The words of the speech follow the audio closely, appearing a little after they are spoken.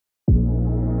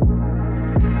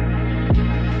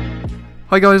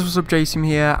Hi guys, what's up, Jason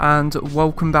here, and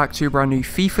welcome back to a brand new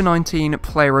FIFA 19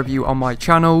 player review on my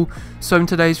channel. So in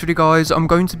today's video guys, I'm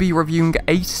going to be reviewing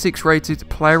 86 rated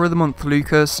player of the month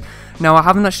Lucas. Now I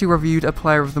haven't actually reviewed a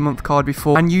player of the month card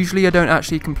before, and usually I don't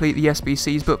actually complete the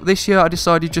SBCs, but this year I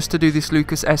decided just to do this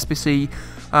Lucas SBC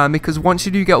because once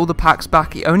you do get all the packs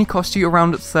back, it only costs you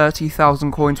around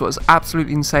 30,000 coins, what is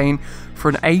absolutely insane for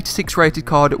an 86 rated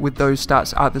card with those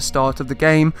stats at the start of the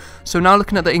game. So now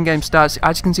looking at the in-game stats,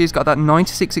 as you can see, it's got that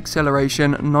 96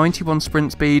 acceleration, 91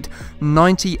 sprint speed,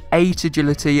 98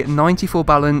 agility, 94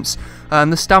 balance.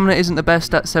 The stamina isn't the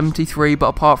best at 73, but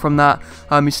apart from that,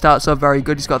 his stats are very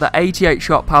good. He's got that 88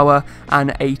 shot power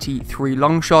and 83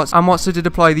 long shots. And once I did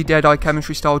apply the Deadeye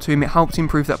chemistry style to him, it helped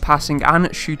improve that passing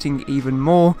and shooting even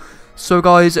more. So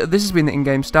guys, this has been the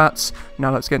in-game stats.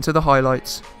 Now let's get into the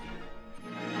highlights.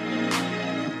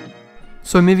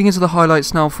 So moving into the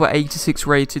highlights now for 86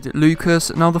 rated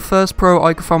Lucas. Now the first pro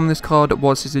I could find on this card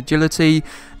was his agility.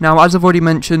 Now as I've already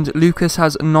mentioned, Lucas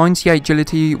has 98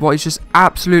 agility, what is just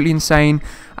absolutely insane,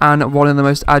 and one of the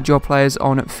most agile players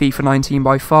on FIFA 19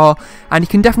 by far, and you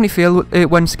can definitely feel it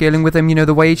when scaling with him, you know,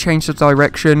 the way he changed the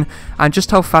direction and just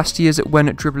how fast he is when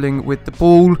dribbling with the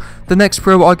ball. The next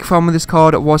pro I could find with this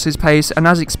card was his pace, and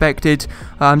as expected,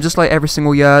 just like every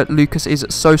single year, Lucas is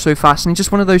so fast, and he's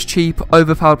just one of those cheap,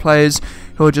 overpowered players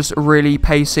who are just really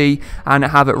pacey and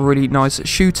have a really nice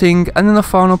shooting. And then the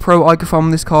final pro I could find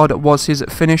with this card was his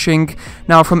finishing.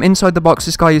 Now from inside the box,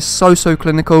 this guy is so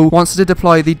clinical. Once I did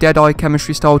apply the Deadeye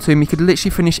chemistry style to him, he could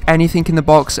literally finish anything in the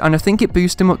box, and I think it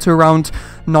boosted him up to around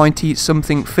 90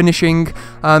 something finishing.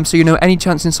 So you know, any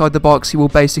chance inside the box, he will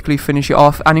basically finish it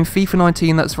off, and in FIFA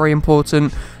 19 that's very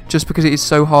important just because it is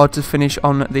so hard to finish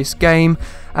on this game.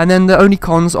 And then the only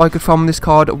cons I could find on this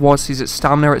card was his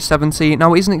stamina at 70.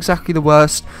 Now it isn't exactly the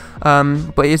worst,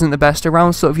 but it isn't the best.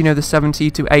 Around sort of, you know, the 70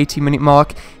 to 80 minute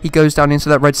mark, he goes down into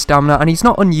that red stamina, and he's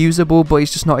not unusable, but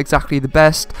he's just not exactly the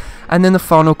best. And then the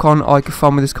final con I could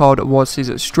find with this card was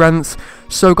his strength.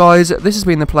 So guys, this has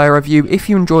been the player review. If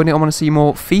you enjoyed it and want to see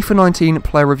more FIFA 19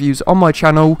 player reviews on my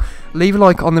channel, leave a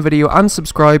like on the video and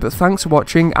subscribe. Thanks for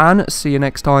watching, and see you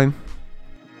next time.